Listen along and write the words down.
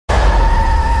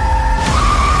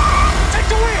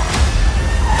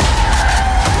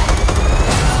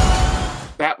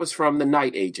was from The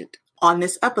Night Agent. On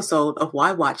this episode of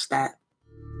Why Watch That.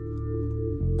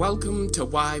 Welcome to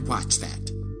Why Watch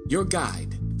That, your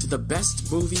guide to the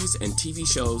best movies and TV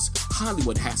shows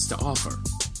Hollywood has to offer.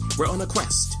 We're on a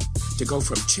quest to go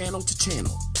from channel to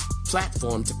channel,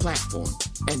 platform to platform,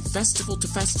 and festival to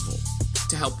festival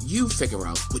to help you figure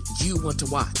out what you want to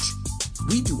watch.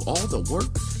 We do all the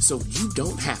work so you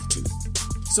don't have to.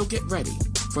 So get ready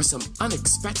for some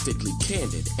unexpectedly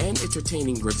candid and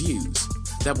entertaining reviews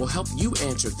that will help you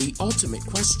answer the ultimate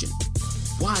question: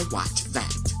 why watch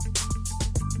that?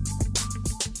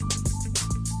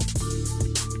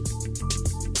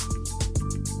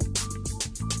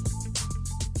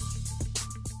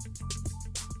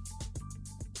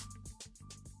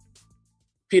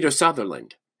 Peter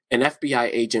Sutherland, an FBI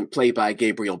agent played by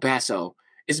Gabriel Basso,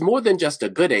 is more than just a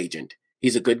good agent.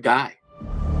 He's a good guy.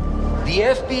 The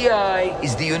FBI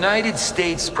is the United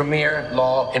States' premier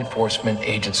law enforcement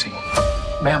agency.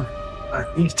 Ma'am, I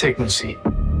need to take my seat.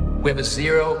 We have a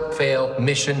zero-fail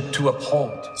mission to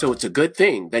uphold. So it's a good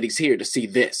thing that he's here to see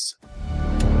this.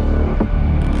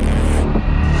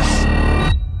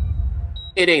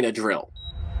 It ain't a drill.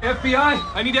 FBI,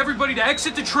 I need everybody to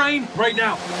exit the train right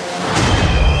now.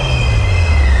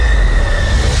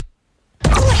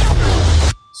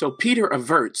 So Peter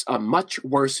averts a much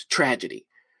worse tragedy,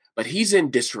 but he's in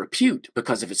disrepute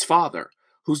because of his father,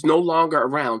 who's no longer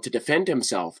around to defend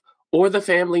himself or the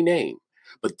family name.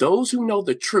 But those who know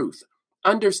the truth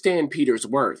understand Peter's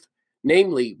worth,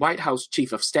 namely White House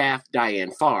Chief of Staff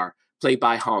Diane Farr, played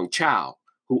by Hong Chow,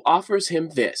 who offers him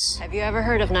this. Have you ever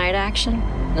heard of Night Action?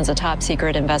 It's a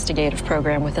top-secret investigative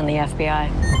program within the FBI.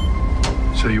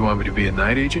 So you want me to be a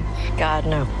night agent? God,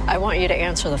 no. I want you to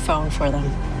answer the phone for them.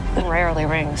 It rarely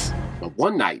rings. But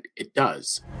one night, it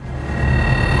does.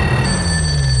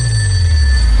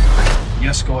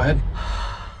 Yes, go ahead.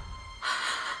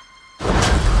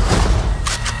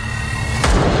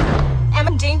 I'm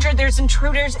in danger. There's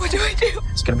intruders. What do I do?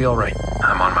 It's gonna be all right.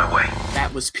 I'm on my way.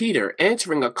 That was Peter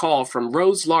answering a call from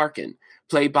Rose Larkin,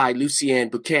 played by Lucianne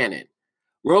Buchanan.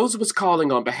 Rose was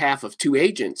calling on behalf of two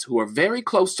agents who are very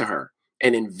close to her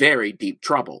and in very deep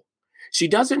trouble. She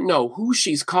doesn't know who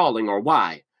she's calling or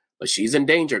why, but she's in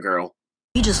danger, girl.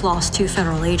 We just lost 2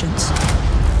 federal agents.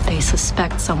 They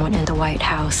suspect someone in the White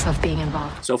House of being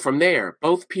involved. So from there,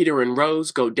 both Peter and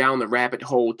Rose go down the rabbit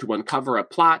hole to uncover a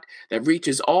plot that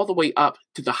reaches all the way up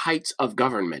to the heights of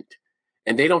government.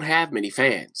 And they don't have many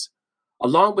fans.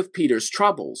 Along with Peter's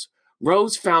troubles,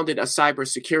 Rose founded a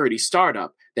cybersecurity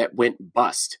startup that went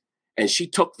bust, and she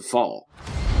took the fall.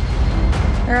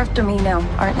 They're after me now,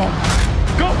 aren't they?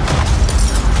 Go!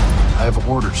 I have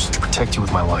orders to protect you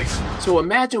with my life. So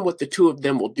imagine what the two of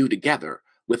them will do together,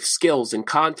 with skills and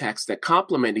contacts that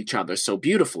complement each other so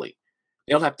beautifully.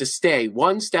 They'll have to stay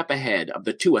one step ahead of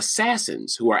the 2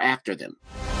 assassins who are after them.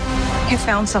 You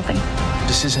found something.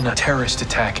 This isn't a terrorist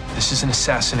attack. This is an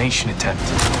assassination attempt.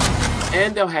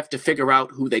 And they'll have to figure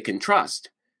out who they can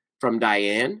trust, from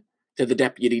Diane to the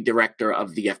deputy director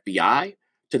of the FBI,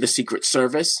 to the Secret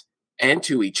Service, and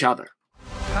to each other.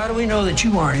 How do we know that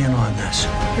you aren't in on this?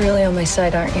 You're really on my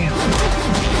side, aren't you?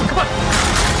 Come on!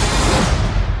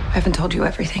 I haven't told you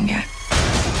everything yet.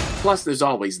 Plus, there's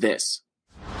always this.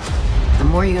 The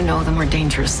more you know, the more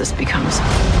dangerous this becomes.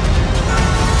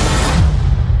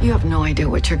 You have no idea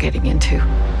what you're getting into.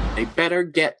 They better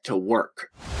get to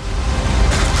work.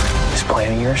 This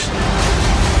plan of yours?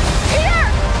 Peter!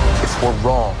 If we're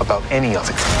wrong about any of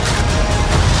it,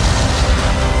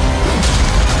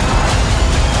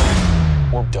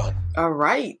 we're done. All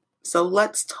right. So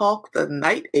let's talk The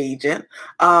Night Agent,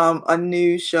 a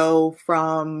new show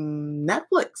from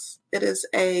Netflix. It is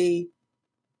a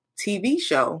TV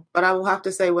show, but I will have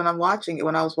to say when I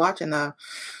was watching the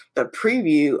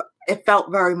preview, it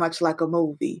felt very much like a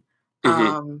movie.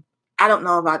 Mm-hmm. I don't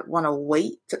know if I'd want to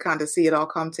wait to kind of see it all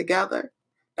come together.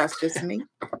 That's just me.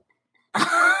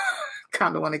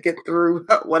 Kind of want to get through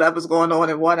whatever's going on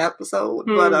in one episode.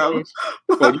 Mm-hmm.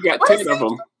 Well, you got 10 of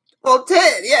them. Well,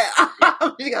 10, yeah.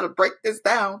 You got to break this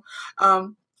down.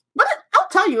 But I'll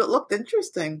tell you, it looked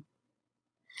interesting.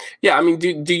 Yeah, I mean,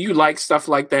 do you like stuff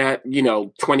like that?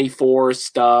 24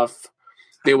 stuff.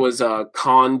 There was a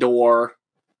Condor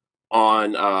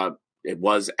on, it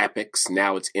was Epix.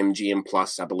 Now it's MGM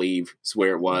Plus, I believe, is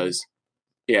where it was.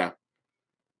 Yeah.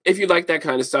 If you like that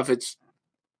kind of stuff, it's,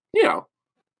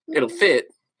 it'll fit.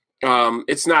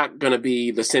 It's not going to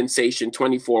be the sensation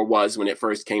 24 was when it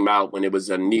first came out, when it was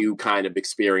a new kind of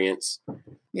experience.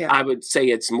 Yeah. I would say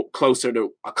it's closer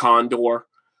to a Condor.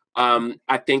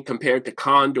 I think compared to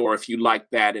Condor, if you liked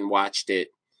that and watched it,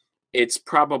 it's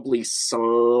probably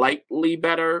slightly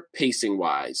better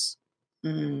pacing-wise.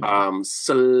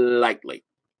 Slightly.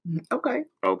 Okay.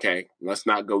 Okay, let's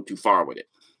not go too far with it.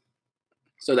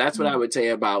 So that's what I would say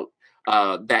about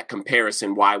that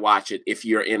comparison. Why watch it if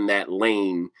you're in that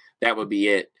lane? That would be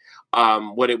it.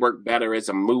 Would it work better as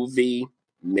a movie?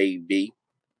 Maybe.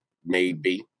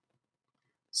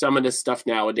 Some of the stuff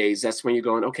nowadays, that's when you're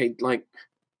going, okay, like,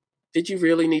 did you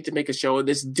really need to make a show of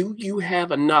this? Do you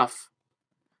have enough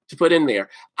to put in there?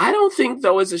 I don't think,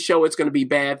 though, as a show, it's going to be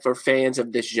bad for fans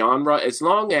of this genre, as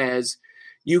long as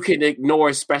you can ignore,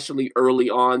 especially early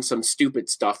on, some stupid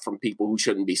stuff from people who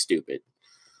shouldn't be stupid.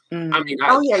 I mean,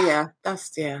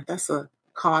 that's a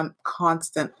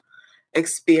constant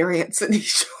experience in these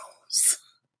shows.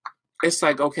 It's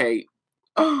like, okay,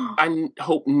 I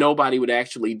hope nobody would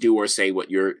actually do or say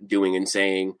what you're doing and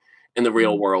saying in the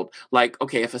real world. Like,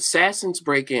 okay, if assassins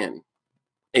break in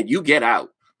and you get out,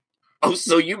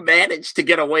 so you managed to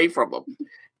get away from them,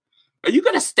 are you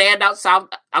going to stand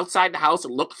outside the house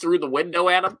and look through the window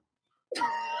at them?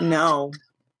 No.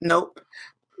 Nope.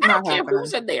 I don't care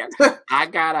who's in there. I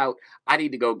got out. I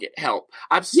need to go get help.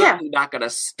 I'm certainly not going to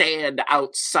stand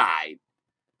outside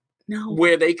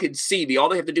where they could see me. All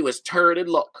they have to do is turn and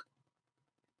look.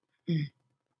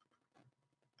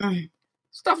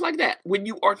 Stuff like that. When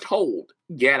you are told,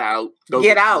 get out.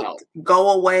 Get out. Help. Go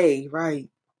away. Right.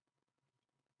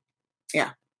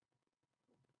 Yeah.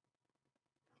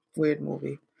 Weird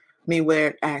movie.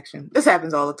 Weird action. This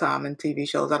happens all the time in TV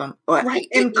shows. I don't. Right.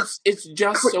 It's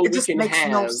just so we can makes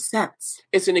have. No sense.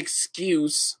 It's an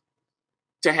excuse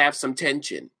to have some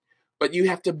tension, but you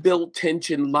have to build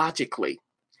tension logically.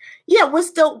 Yeah, we're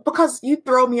still, because you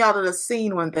throw me out of the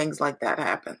scene when things like that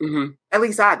happen. Mm-hmm. At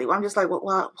least I do. I'm just like,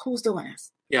 well, who's doing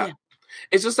this? Yeah.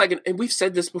 It's just like, and we've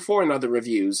said this before in other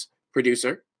reviews,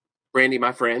 producer, Brandy,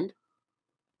 my friend.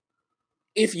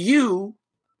 If you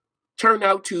turn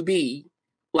out to be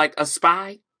like a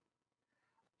spy,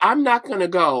 I'm not going to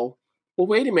go, well,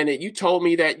 wait a minute. You told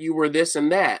me that you were this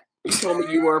and that. You told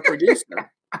me you were a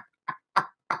producer.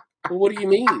 Well, what do you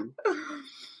mean?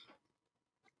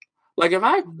 Like, if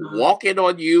I walk in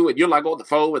on you and you're like on the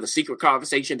phone with a secret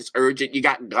conversation, it's urgent, you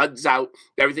got guns out,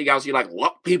 everything else, you're like,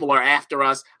 look, people are after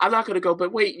us. I'm not going to go,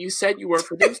 but wait, you said you were a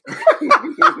producer. What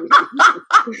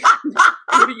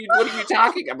are you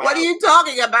talking about? What are you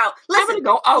talking about? Listen, I'm going to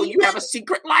go, oh, you have a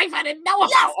secret life I didn't know about.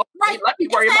 Yes, right. Let me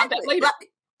worry about that later.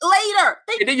 Later.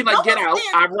 And then you like, get out,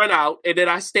 I run out, and then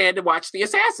I stand and watch the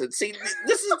assassin. See,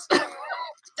 this is...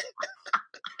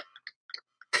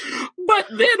 But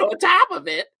then on top of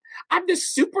it, I'm this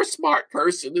super smart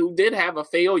person who did have a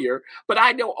failure, but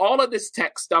I know all of this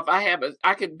tech stuff. I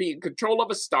can be in control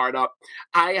of a startup.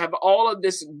 I have all of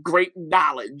this great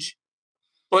knowledge.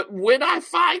 But when I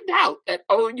find out that,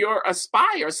 oh, you're a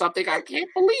spy or something, I can't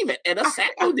believe it. And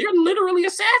they're literally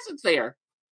assassins there.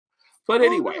 But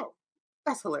anyway. No.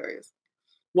 That's hilarious.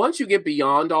 Once you get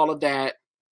beyond all of that,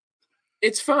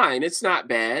 it's fine. It's not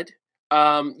bad.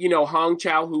 Hong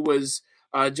Chow, who was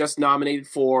just nominated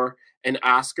for an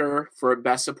Oscar for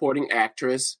Best Supporting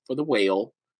Actress for The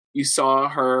Whale. You saw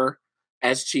her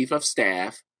as Chief of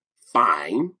Staff.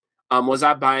 Fine. Was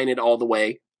I buying it all the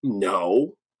way?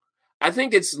 No. I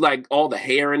think it's like all the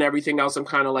hair and everything else. I'm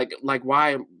kind of like,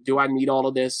 why do I need all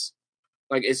of this?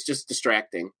 Like, it's just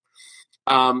distracting.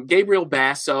 Gabriel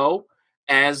Basso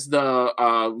as the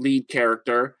lead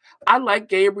character. I like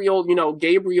Gabriel.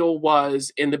 Gabriel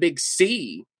was in The Big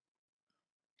C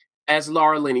as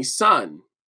Laura Linney's son.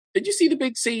 Did you see The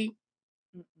Big C?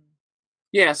 Mm-mm.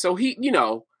 Yeah, so he,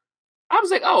 I was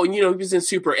like, oh, he was in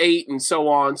Super 8 and so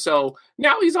on. So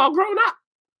now he's all grown up.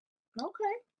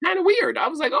 Okay. Kind of weird. I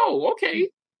was like, oh, okay.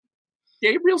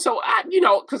 Gabriel. So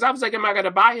because I was like, am I going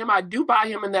to buy him? I do buy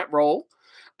him in that role.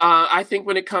 I think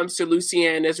when it comes to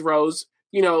Lucienne as Rose,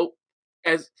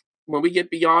 as when we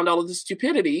get beyond all of the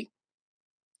stupidity,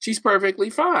 she's perfectly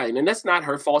fine. And that's not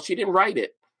her fault. She didn't write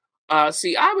it.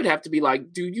 See, I would have to be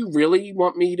like, do you really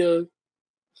want me to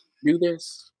do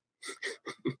this?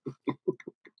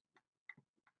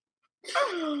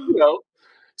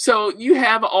 So you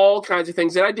have all kinds of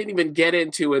things that I didn't even get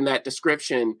into in that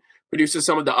description, produces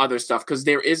some of the other stuff, because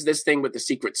there is this thing with the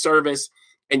Secret Service,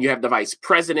 and you have the vice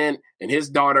president and his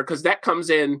daughter, because that comes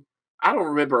in, I don't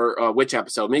remember which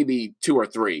episode, maybe 2 or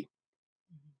 3.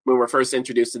 When we're first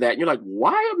introduced to that, and you're like,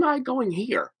 why am I going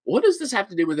here? What does this have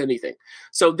to do with anything?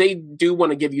 So they do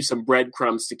want to give you some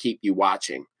breadcrumbs to keep you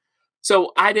watching.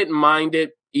 So I didn't mind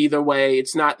it either way.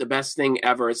 It's not the best thing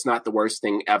ever. It's not the worst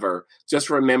thing ever. Just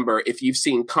remember, if you've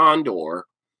seen Condor,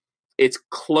 it's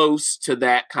close to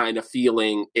that kind of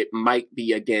feeling. It might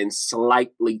be, again,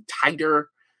 slightly tighter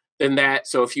than that.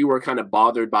 So if you were kind of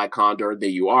bothered by Condor, there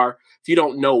you are. If you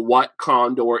don't know what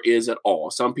Condor is at all,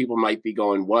 some people might be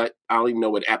going, what? I don't even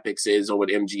know what Epix is or what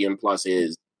MGM Plus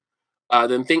is.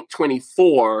 Then think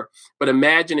 24. But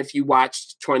imagine if you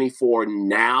watched 24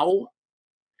 now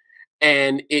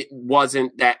and it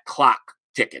wasn't that clock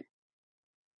ticking.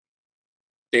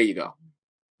 There you go.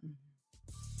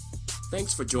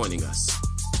 Thanks for joining us.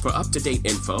 For up-to-date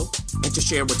info and to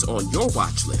share what's on your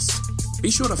watch list, be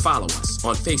sure to follow us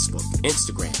on Facebook,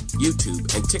 Instagram,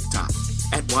 YouTube, and TikTok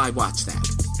at Why Watch That,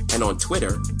 and on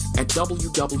Twitter at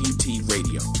WWT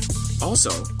Radio.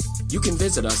 Also, you can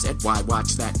visit us at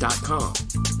whywatchthat.com.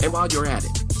 And while you're at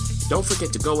it, don't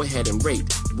forget to go ahead and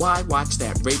rate Why Watch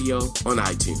That Radio on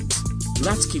iTunes.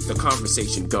 Let's keep the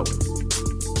conversation going.